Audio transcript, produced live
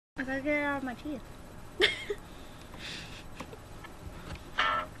I gotta get it out of my teeth.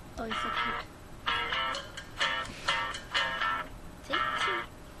 Oh, he's so cute. Take two.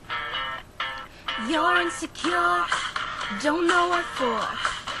 You're insecure, don't know what for.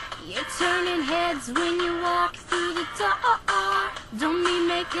 You're turning heads when you walk through the door. Don't need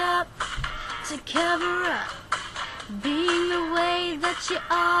makeup to cover up. Being the way that you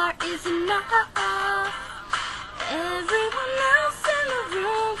are is enough. Everyone else in the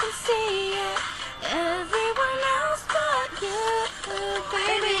room can see it. Everyone else but you.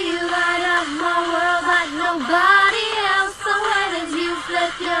 Baby, you light up my world like nobody else. The way that you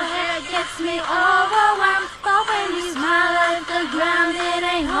flip your hair gets me overwhelmed. But when you smile at the ground, it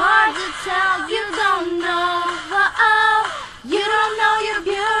ain't hard to tell. You don't know, you don't know you're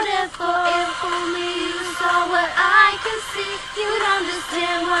beautiful. If only you saw what I can see, you'd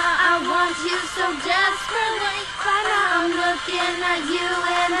understand why I want you so desperately. Right now I'm looking at you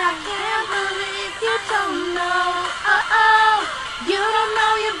and I can't believe you don't know. You don't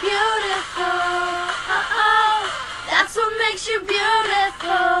know you're beautiful. That's what makes you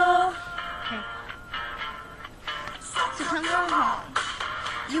beautiful. So come on home.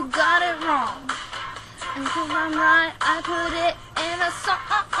 You got it wrong. And cause I'm right, I put it in a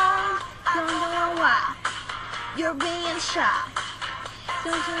song. Don't know why You're being shy.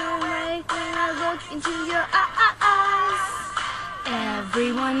 don't you make when I look into your eyes.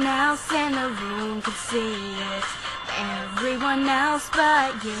 Everyone else in the room can see it. Everyone else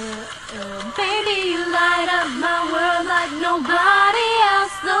but you. Baby, you light up my world like nobody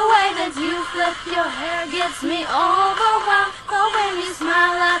else. The way that you flip your hair gets me overwhelmed. But when you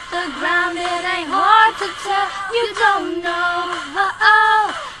smile at the ground, it ain't hard to tell. You don't know,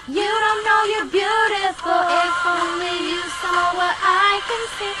 you don't know you're beautiful. If only you saw what I can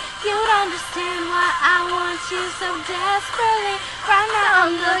see, you'd understand why I want you so desperately. Right now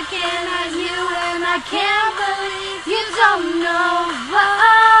I'm looking at you and I can't believe you don't know,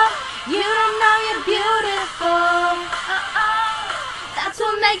 you don't know you're beautiful. That's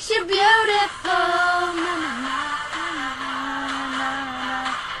what makes you beautiful. Na, na, na, na, na, na, na.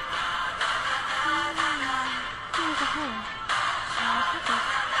 Here's a hole.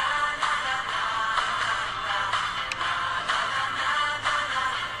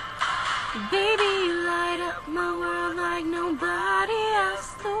 Baby, you light up my world like nobody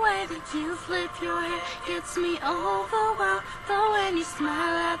else. The way that you flip your hair gets me overwhelmed. But when you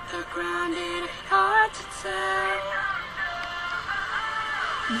smile at the ground, it ain't hard to tell.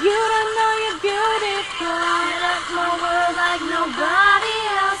 You don't know you're beautiful. Light up my world like nobody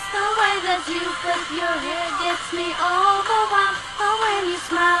else. The way that you flip your hair gets me overwhelmed. But when you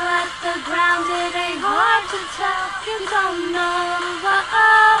smile at the ground, it ain't hard to tell. You don't know,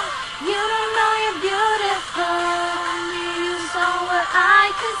 you don't know you're beautiful. Only you saw what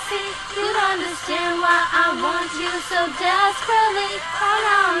I could see, you'd understand why I want you so desperately. And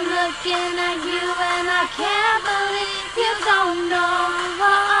I'm looking at you and I can't believe you don't know,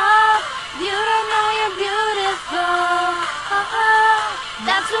 you don't know you're beautiful.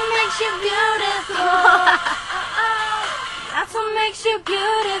 That's what makes you beautiful. That's what makes you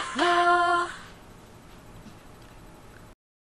beautiful.